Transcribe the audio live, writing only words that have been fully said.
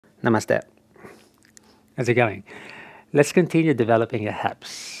Namaste. How's it going? Let's continue developing the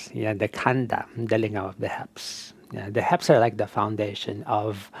hips. Yeah, the Kanda, the lingam of the hips. Yeah, the hips are like the foundation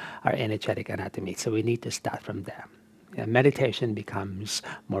of our energetic anatomy, so we need to start from there. Yeah, meditation becomes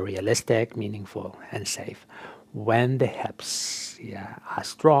more realistic, meaningful, and safe when the hips are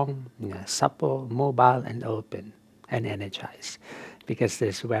strong, supple, mobile, and open and energized, because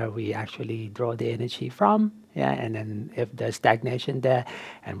this is where we actually draw the energy from. Yeah, and then if there's stagnation there,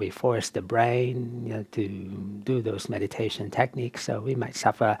 and we force the brain to do those meditation techniques, so we might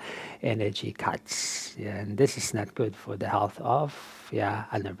suffer energy cuts. Yeah, and this is not good for the health of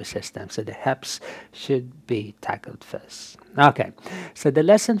our nervous system. So the hips should be tackled first. Okay, so the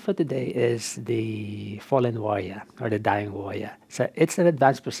lesson for today is the fallen warrior or the dying warrior. So it's an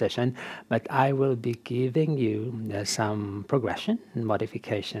advanced position, but I will be giving you some progression and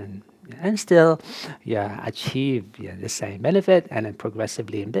modification and still achieve the same benefit, and then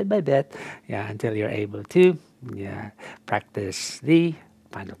progressively and bit by bit until you're able to practice the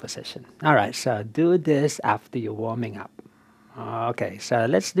final position. All right, so do this after you're warming up. Okay, so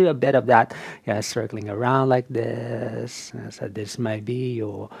let's do a bit of that, circling around like this. So this might be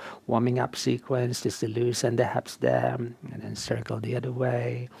your warming up sequence, just to loosen the hips there, and then circle the other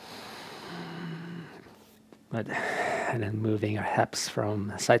way. And then moving our hips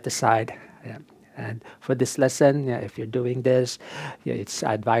from side to side. Yeah. And for this lesson, if you're doing this, it's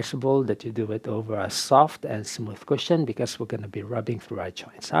advisable that you do it over a soft and smooth cushion, because we're going to be rubbing through our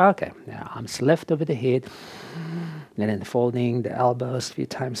joints. Okay, now arms lift over the head, and then folding the elbows a few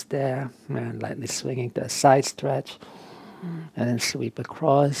times there, and lightly swinging to a side stretch, and then sweep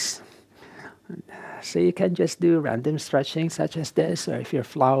across. So you can just do random stretching such as this, or if you're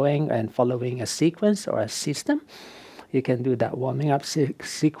flowing and following a sequence or a system, you can do that warming up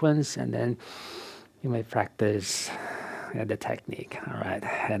sequence, and then you may practice the technique. All right,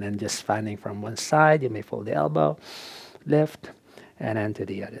 and then just fanning from one side, you may fold the elbow, lift, and then to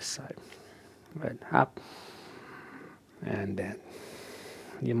the other side. Right, up, and then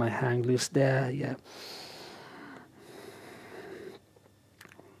you might hang loose there. Yeah.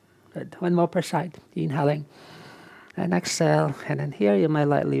 Good. One more per side. Inhaling and exhale. And then here you might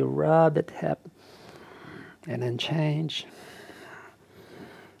lightly rub the hip and then change.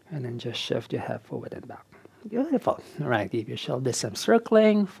 And then just shift your head forward and back. Beautiful. All right, give your shoulders some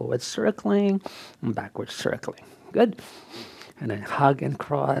circling, forward circling, and backward circling. Good. And then hug and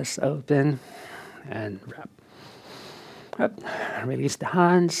cross, open, and wrap. Up. Release the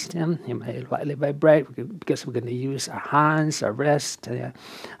hands. You may lightly vibrate, because we're going to use our hands, our wrist,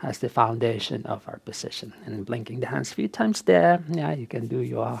 as the foundation of our position. And blinking the hands a few times there. Yeah, you can do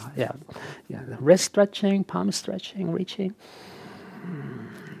your wrist stretching, palm stretching, reaching.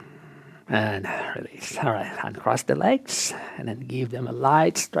 And release. All right, uncross the legs, and then give them a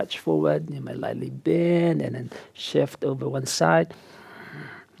light stretch forward. You may lightly bend, and then shift over one side.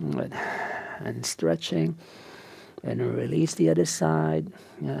 Good. And stretching. And release the other side.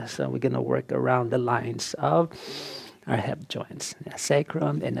 Yeah, so we're going to work around the lines of our hip joints. Yeah,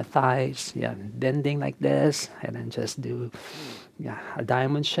 sacrum, inner thighs, bending like this. And then just do a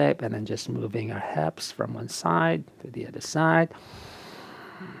diamond shape, and then just moving our hips from one side to the other side.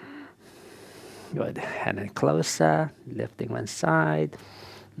 Good. And then closer, lifting one side,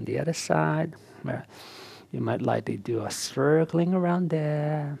 the other side. Where you might lightly do a circling around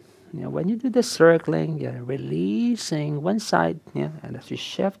there. When you do the circling, you're releasing one side, and as you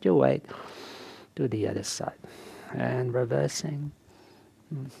shift your weight to the other side, and reversing.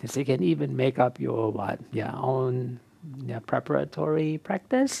 So you can even make up your own preparatory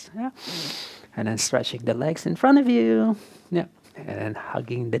practice, and then stretching the legs in front of you, and then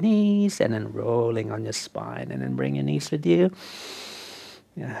hugging the knees, and then rolling on your spine, and then bring your knees with you,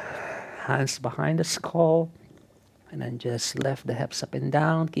 hands behind the skull. And then just lift the hips up and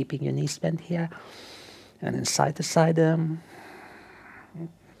down, keeping your knees bent here. And then side to side them.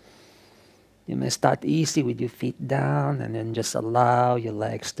 You may start easy with your feet down, and then just allow your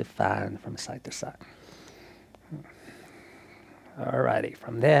legs to fan from side to side. Alrighty,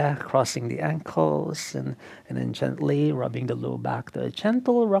 from there, crossing the ankles, and then gently rubbing the low back to a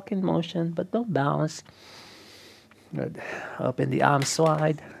gentle rocking motion, but don't bounce. Good. Open the arms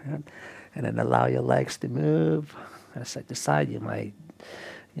wide, and then allow your legs to move. Side to side, you might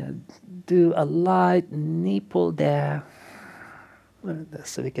do a light knee pull there,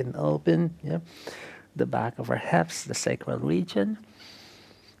 so we can open the back of our hips, the sacral region.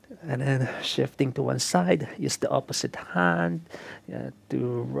 And then shifting to one side, use the opposite hand to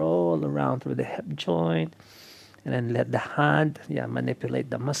roll around through the hip joint. And then let the hand manipulate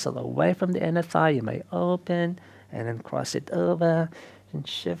the muscle away from the inner thigh. You may open and then cross it over. And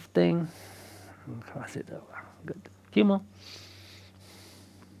shifting. And cross it over. Good. Few more.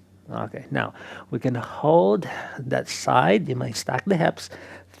 Okay, now we can hold that side. You might stack the hips,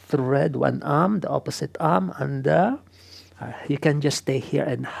 thread one arm, the opposite arm under. You can just stay here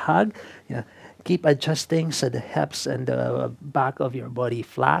and hug. Yeah. Keep adjusting so the hips and the back of your body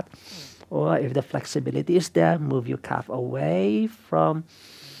flat. Or if the flexibility is there, move your calf away from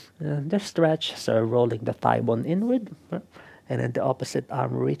the stretch. So rolling the thigh bone inward. And then the opposite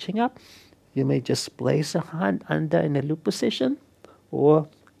arm reaching up. You may just place a hand under in a loop position. Or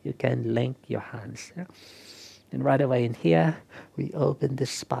you can link your hands. Yeah? And right away in here, we open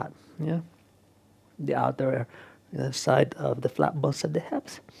this spot. Yeah? The outer side of the flat bones of the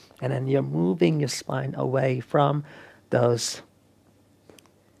hips. And then you're moving your spine away from those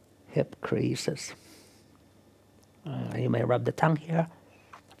hip creases. You may rub the tongue here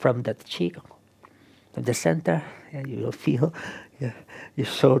from the cheek of the center. And you will feel your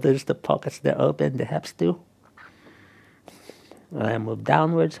shoulders, the pockets, they're open, the hips too. And move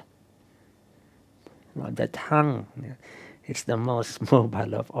downwards. The tongue, it's the most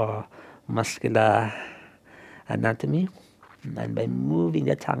mobile of our muscular anatomy. And by moving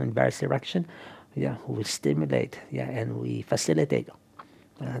the tongue in various directions, we stimulate and we facilitate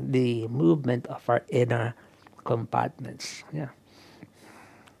the movement of our inner compartments. Yeah.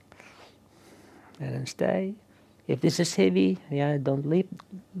 And then stay. If this is heavy, don't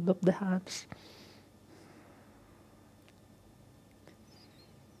loop the hands.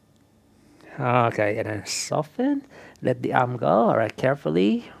 Okay, and then soften. Let the arm go. All right,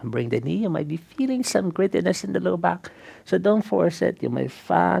 carefully bring the knee. You might be feeling some grittiness in the low back, so don't force it. You may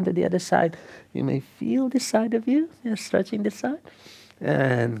fan to the other side. You may feel this side of you, stretching this side,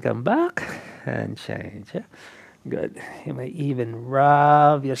 and come back and change. Yeah? Good. You may even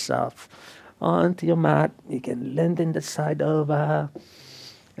rub yourself onto your mat. You can lengthen the side over,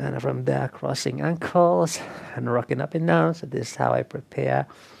 and from there, crossing ankles and rocking up and down. So this is how I prepare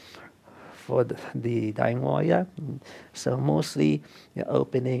for the dying warrior. So mostly you're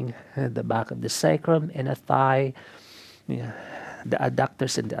opening the back of the sacrum, inner thigh, the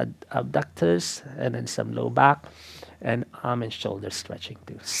adductors and the abductors, and then some low back, and arm and shoulder stretching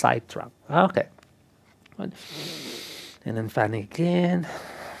too. Side trunk. Okay. And then fanning again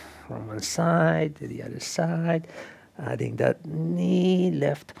from one side to the other side, adding that knee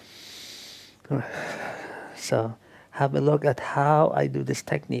lift. So have a look at how I do this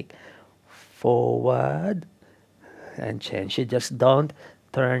technique. Forward and change. You just don't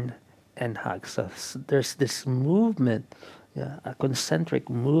turn and hug. So there's this movement, a concentric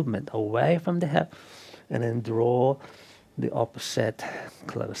movement away from the hip, and then draw the opposite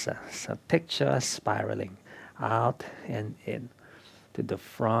closer. So picture spiraling out and in to the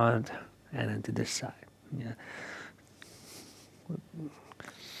front and then to the side. Yeah.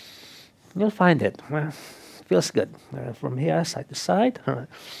 You'll find it. Well, feels good. From here, side to side. All right.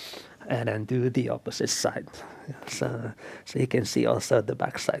 And then do the opposite side. So you can see also the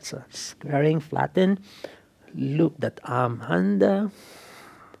back side. So squaring, flatten, loop that arm under.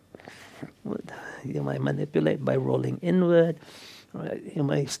 You might manipulate by rolling inward. Right. You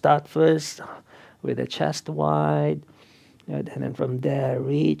might start first with the chest wide. Right. And then from there,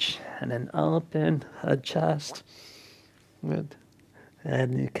 reach. And then open, adjust. Good.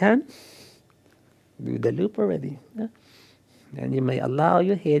 And you can do the loop already. Yeah? And you may allow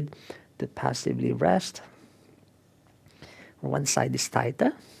your head to passively rest. One side is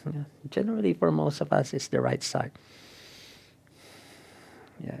tighter. Yeah. Generally, for most of us, it's the right side.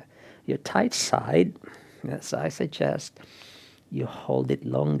 Yeah. Your tight side, so I suggest you hold it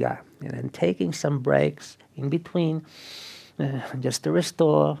longer. And then taking some breaks in between, just to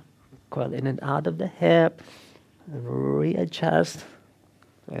restore, coil in and out of the hip, and readjust,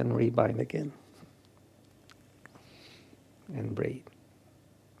 and rebind again. And breathe.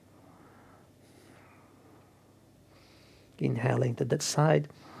 Inhaling to that side.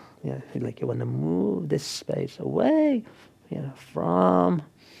 Feel like you want to move this space away from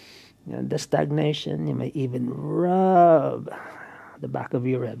the stagnation. You may even rub the back of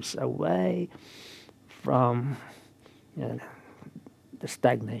your ribs away from the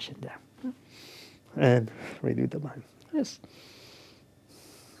stagnation there. And renew the mind. Yes.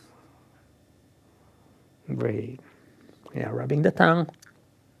 Breathe. Rubbing the tongue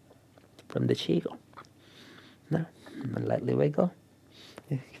from the cheek. No, and lightly wiggle.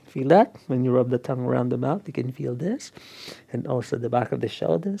 You can feel that when you rub the tongue around the mouth. You can feel this, and also the back of the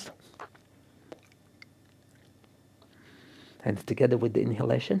shoulders. And together with the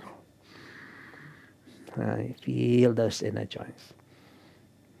inhalation, you feel those inner joints.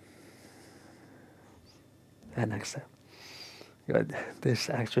 And exhale. Good. This is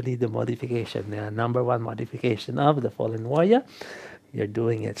actually the modification, the number one modification of the fallen warrior. You're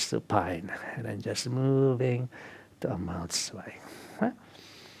doing it supine, and then just moving to a mouth sway. Right?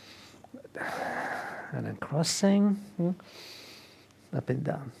 And then crossing up and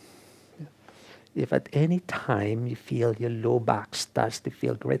down. If at any time you feel your low back starts to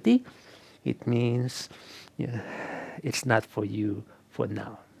feel gritty, it means it's not for you for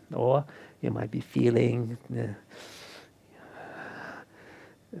now. Or you might be feeling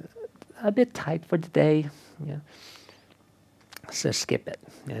a bit tight for the day. Yeah. So skip it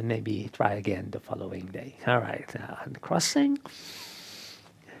and maybe try again the following day. All right, and crossing.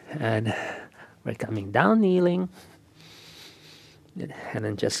 And we're coming down, kneeling. And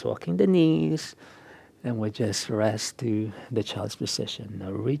then just walking the knees. And we just rest to the child's position.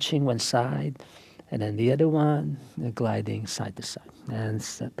 Now reaching one side and then the other one, gliding side to side. And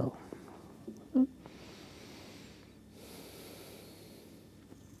settle.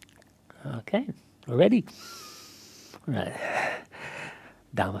 Okay, we're ready. All right.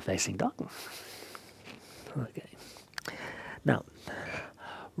 Downward facing dog. Okay. Now,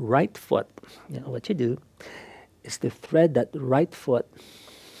 right foot, what you do is to thread that right foot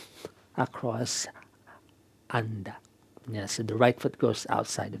across Kanda. Yeah, so the right foot goes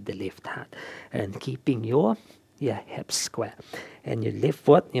outside of the left hand. And keeping your hips square. And your left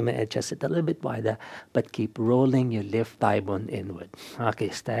foot, you may adjust it a little bit wider, but keep rolling your left thigh bone inward.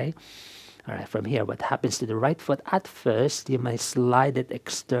 Okay, stay. All right, from here, what happens to the right foot? At first, you may slide it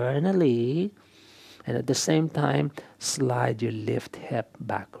externally, and at the same time, slide your left hip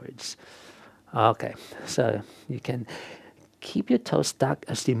backwards. Okay, so you can keep your toes stuck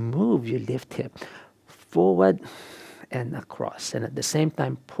as you move your left hip forward and across, and at the same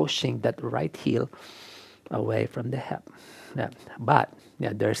time, pushing that right heel away from the hip. Yeah. But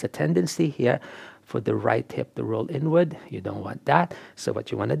there's a tendency here for the right hip to roll inward. You don't want that. So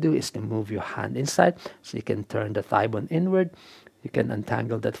what you want to do is to move your hand inside so you can turn the thigh bone inward. You can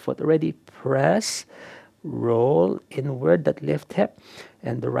untangle that foot already. Press, roll inward that left hip,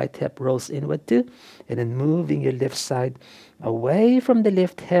 and the right hip rolls inward too. And then moving your left side away from the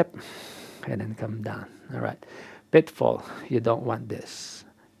left hip and then come down. All right. Pitfall. You don't want this.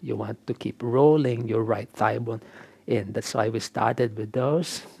 You want to keep rolling your right thigh bone in. That's why we started with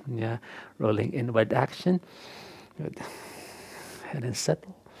those. Yeah, rolling inward action. Good. And then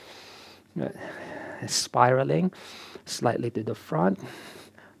settle. Good. Spiraling slightly to the front.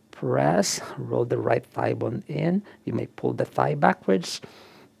 Press. Roll the right thigh bone in. You may pull the thigh backwards.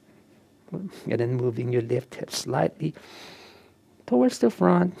 And then moving your left hip slightly towards the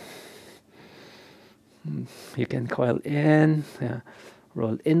front. You can coil in.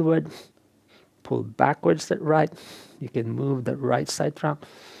 Roll inward, pull backwards that right. You can move the right side trunk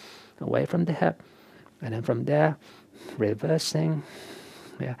away from the hip. And then from there, reversing.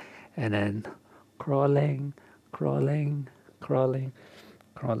 Yeah. And then crawling, crawling, crawling,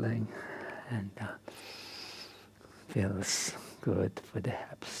 crawling. And feels good for the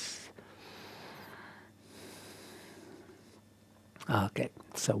hips. Okay,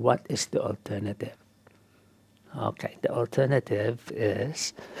 so what is the alternative? Okay, the alternative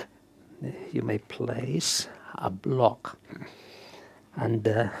is you may place a block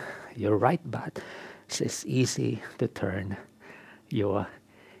under your right butt so it's easy to turn your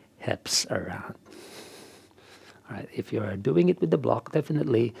hips around. All right, if you're doing it with the block,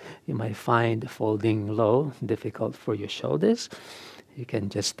 definitely you might find folding low difficult for your shoulders. You can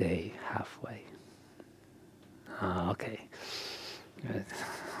just stay halfway. Okay, good.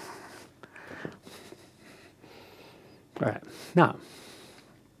 All right, now,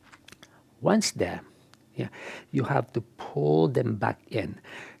 once there, you have to pull them back in.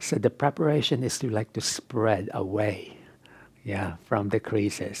 So the preparation is to spread away, from the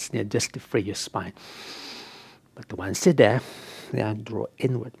creases, just to free your spine. But once you're there, draw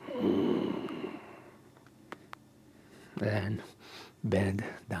inward. And bend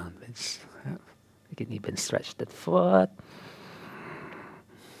downwards. You can even stretch that foot.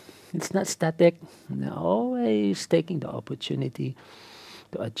 It's not static. Always taking the opportunity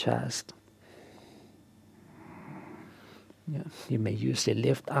to adjust. You may use the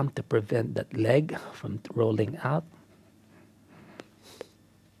left arm to prevent that leg from rolling out.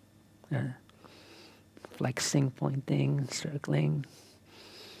 Flexing, pointing, circling.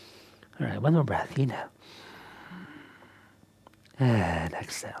 All right, one more breath. Inhale. And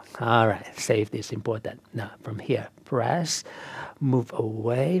exhale. All right, safety is important. Now, from here, press, move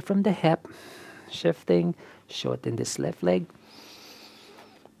away from the hip, shifting, shorten this left leg,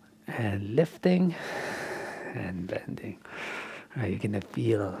 and lifting, and bending. You're going to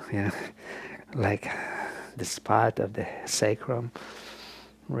feel, like this part of the sacrum,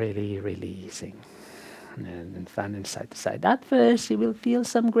 really releasing. And fan in side to side. At first, you will feel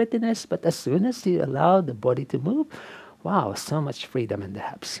some grittiness, but as soon as you allow the body to move, wow, so much freedom in the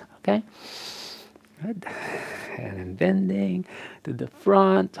hips. Okay? Good. And then bending to the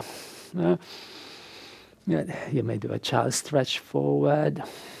front. Good. You may do a child stretch forward.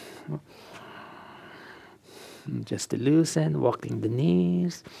 Just to loosen, walking the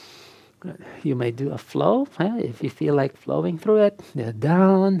knees. You may do a flow, if you feel like flowing through it.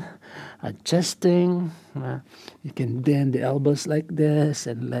 Down, adjusting. You can bend the elbows like this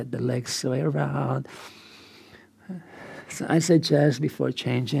and let the legs sway around. So I suggest before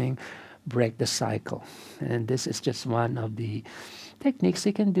changing, break the cycle. And this is just one of the techniques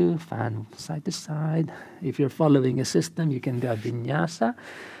you can do. Fan side to side. If you're following a system, you can do a vinyasa,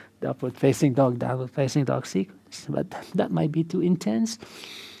 the upward facing dog, downward facing dog sequence. But that might be too intense.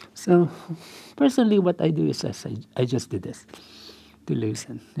 So personally, what I do is I just do this to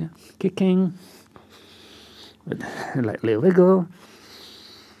loosen. Yeah? Kicking, with lightly wiggle,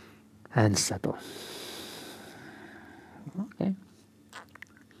 and settle. Okay.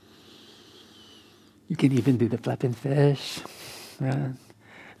 You can even do the flapping fish.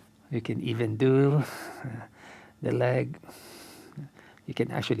 You can even do the leg. You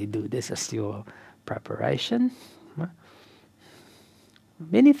can actually do this as your preparation.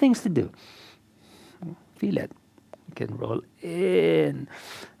 Many things to do. Feel it. You can roll in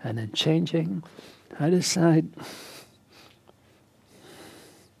and then changing. Other side.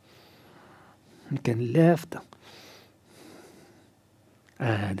 You can lift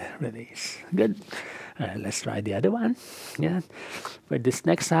and release. Good. All right, let's try the other one. Yeah. For this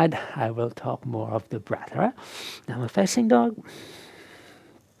next side, I will talk more of the breath. All right. Now, facing dog.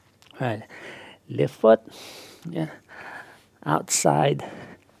 All right. Left foot. Yeah. Outside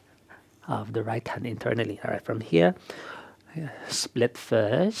of the right hand internally. All right, from here, split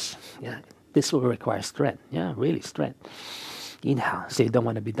first. Yeah, this will require strength. Yeah, really strength. Inhale, so you don't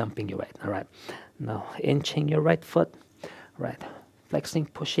want to be dumping your weight. All right, now inching your right foot. Right, flexing,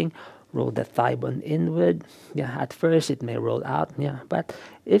 pushing. Roll the thigh bone inward. Yeah, at first it may roll out. Yeah, but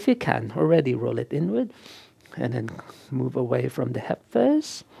if you can, already roll it inward, and then move away from the hip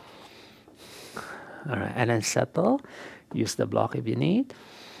first. All right, and then settle. Use the block if you need.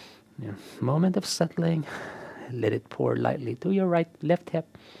 Yeah. Moment of settling. Let it pour lightly to your left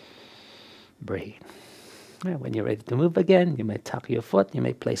hip. Breathe. Yeah, when you're ready to move again, you may tuck your foot. You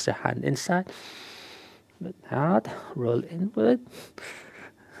may place your hand inside. But out. Roll inward.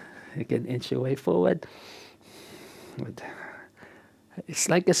 You can inch your way forward. It's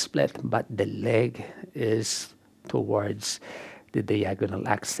like a split, but the leg is towards the diagonal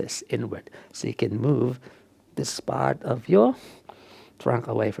axis inward. So you can move this part of your trunk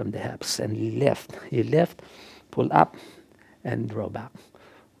away from the hips and lift. You lift, pull up, and draw back.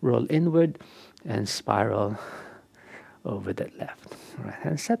 Roll inward and spiral over that left. Right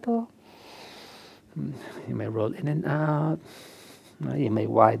hand settle. You may roll in and out. You may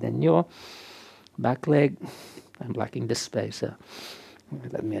widen your back leg. I'm blocking the space, so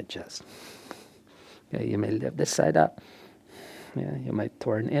let me adjust. Okay, you may lift this side up. Yeah, you might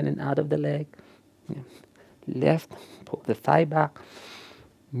turn in and out of the leg. Yeah. Lift, pull the thigh back,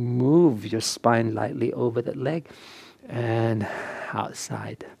 move your spine lightly over the leg, and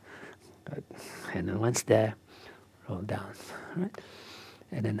outside. Good. And then once there, roll down. All right?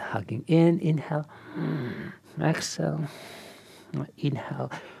 And then hugging in, inhale, exhale,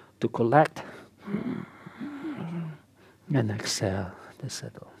 inhale to collect, and exhale to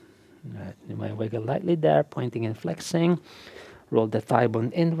settle. All right. You might wiggle lightly there, pointing and flexing. Roll the thigh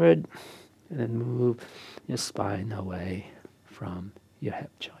bone inward, and then move your spine away from your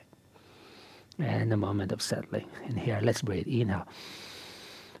hip joint. And a moment of settling. And here, let's breathe. Inhale.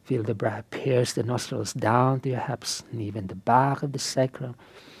 Feel the breath pierce the nostrils down to your hips and even the back of the sacrum.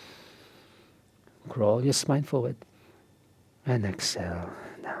 Roll your spine forward. And exhale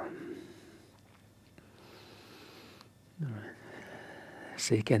down. All right.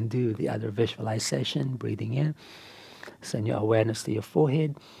 So you can do the other visualization, breathing in. Send your awareness to your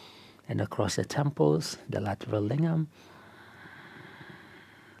forehead and across the temples, the lateral lingam.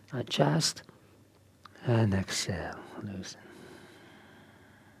 Adjust and exhale, loosen.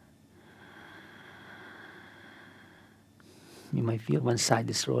 You might feel one side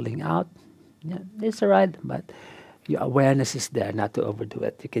is rolling out. Yeah, it's all right, but your awareness is there, not to overdo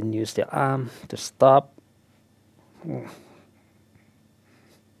it. You can use the arm to stop. And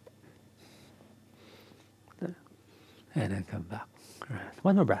then come back. All right.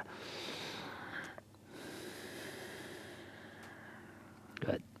 One more breath.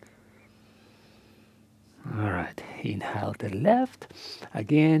 Good. exhale to the left.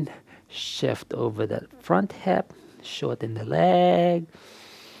 Again, shift over the front hip, shorten the leg,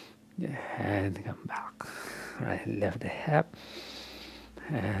 and come back. Right, lift the hip,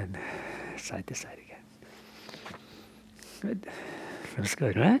 and side to side again. Good. Feels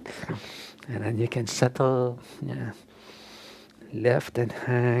good, right? And then you can settle, yeah, lift and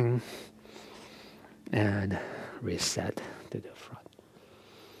hang, and reset to the front.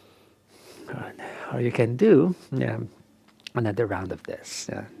 Right. Or you can do, yeah, another round of this.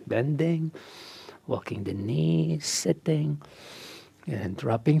 Bending, walking the knees, sitting, and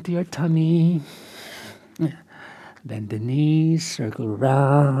dropping to your tummy. Yeah. Bend the knees, circle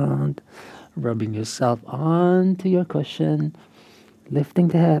round, rubbing yourself onto your cushion, lifting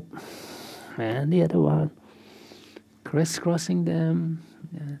the hip, and the other one, crisscrossing them,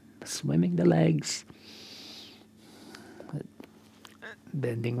 yeah, swimming the legs,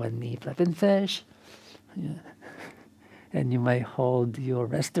 bending one knee, flapping fish. Yeah. And you might hold your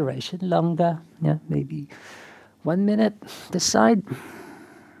restoration longer, yeah, maybe 1 minute this side.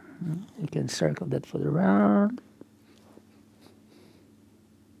 You can circle that for the round.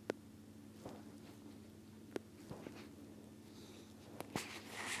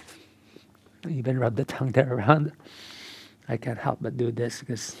 Even rub the tongue there around. I can't help but do this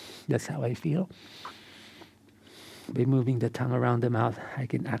because that's how I feel. By moving the tongue around the mouth, I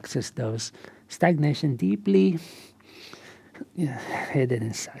can access those stagnation deeply, yeah, hidden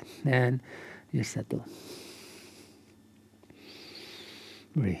inside. And you settle.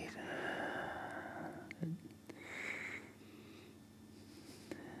 Breathe.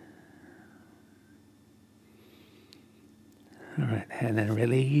 All right, and then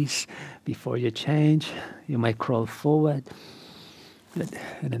release. Before you change, you might crawl forward. Good.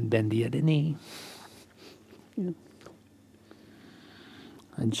 And then bend the other knee. Yeah.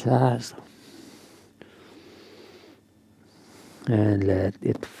 Adjust. And let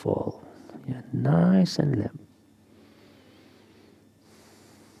it fall. Yeah, nice and limp.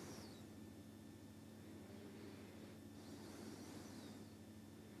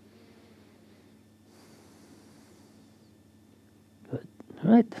 Good.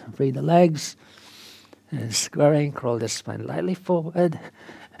 All right, free the legs. And squaring, crawl the spine lightly forward.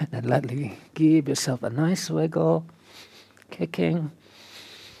 And then lightly give yourself a nice wiggle. Kicking.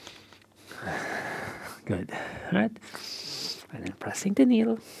 Good. All right. And then pressing the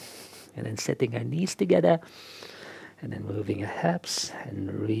needle. And then setting our knees together. And then moving our hips and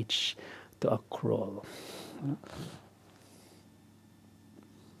reach to a crawl.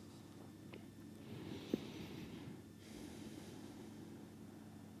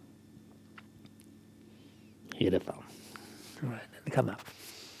 Beautiful. All right, and come up.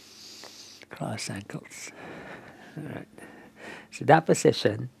 Cross ankles. All right. So that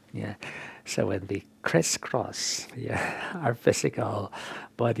position, yeah. So when we crisscross, yeah, our physical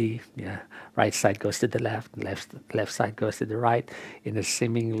body, yeah, right side goes to the left side goes to the right in a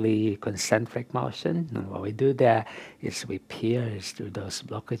seemingly concentric motion. And what we do there is we pierce through those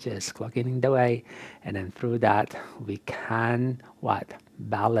blockages, clogging the way, and then through that we can what?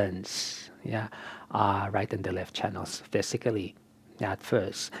 Balance, yeah, right and the left channels physically at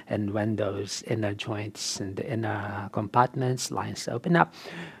first. And when those inner joints and the inner compartments, lines open up,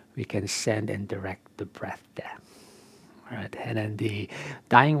 we can send and direct the breath there. All right. And then the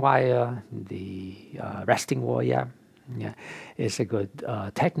dying warrior, the resting warrior, yeah, is a good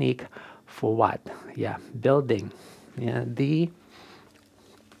technique for what? Yeah, building, yeah, the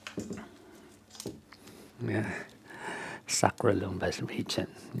yeah, sacral-lumbar region.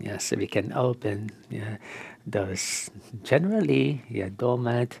 Yeah, so we can open, yeah, those generally, yeah,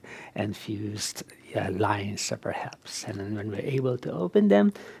 dormant and fused, yeah, lines of our hips. And then when we're able to open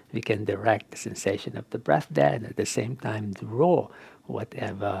them, we can direct the sensation of the breath there, and at the same time draw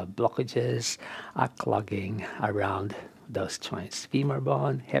whatever blockages are clogging around those joints: femur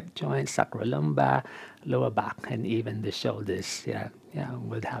bone, hip joints, sacral-lumbar, lower back, and even the shoulders. Yeah, yeah,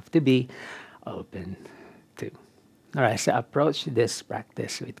 would have to be open too. All right, so approach this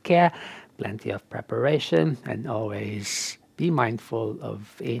practice with care, plenty of preparation, and always be mindful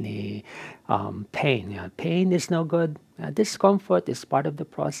of any pain. Yeah, pain is no good. Discomfort is part of the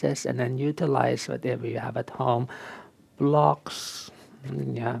process, and then utilize whatever you have at home. Blocks,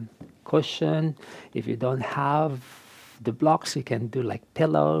 yeah, cushion. If you don't have the blocks, you can do like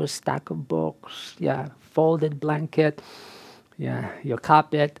pillows, stack of books, yeah, folded blanket, yeah, your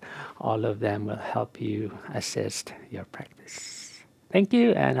carpet. All of them will help you assist your practice. Thank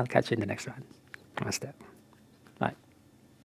you, and I'll catch you in the next one. Namaste.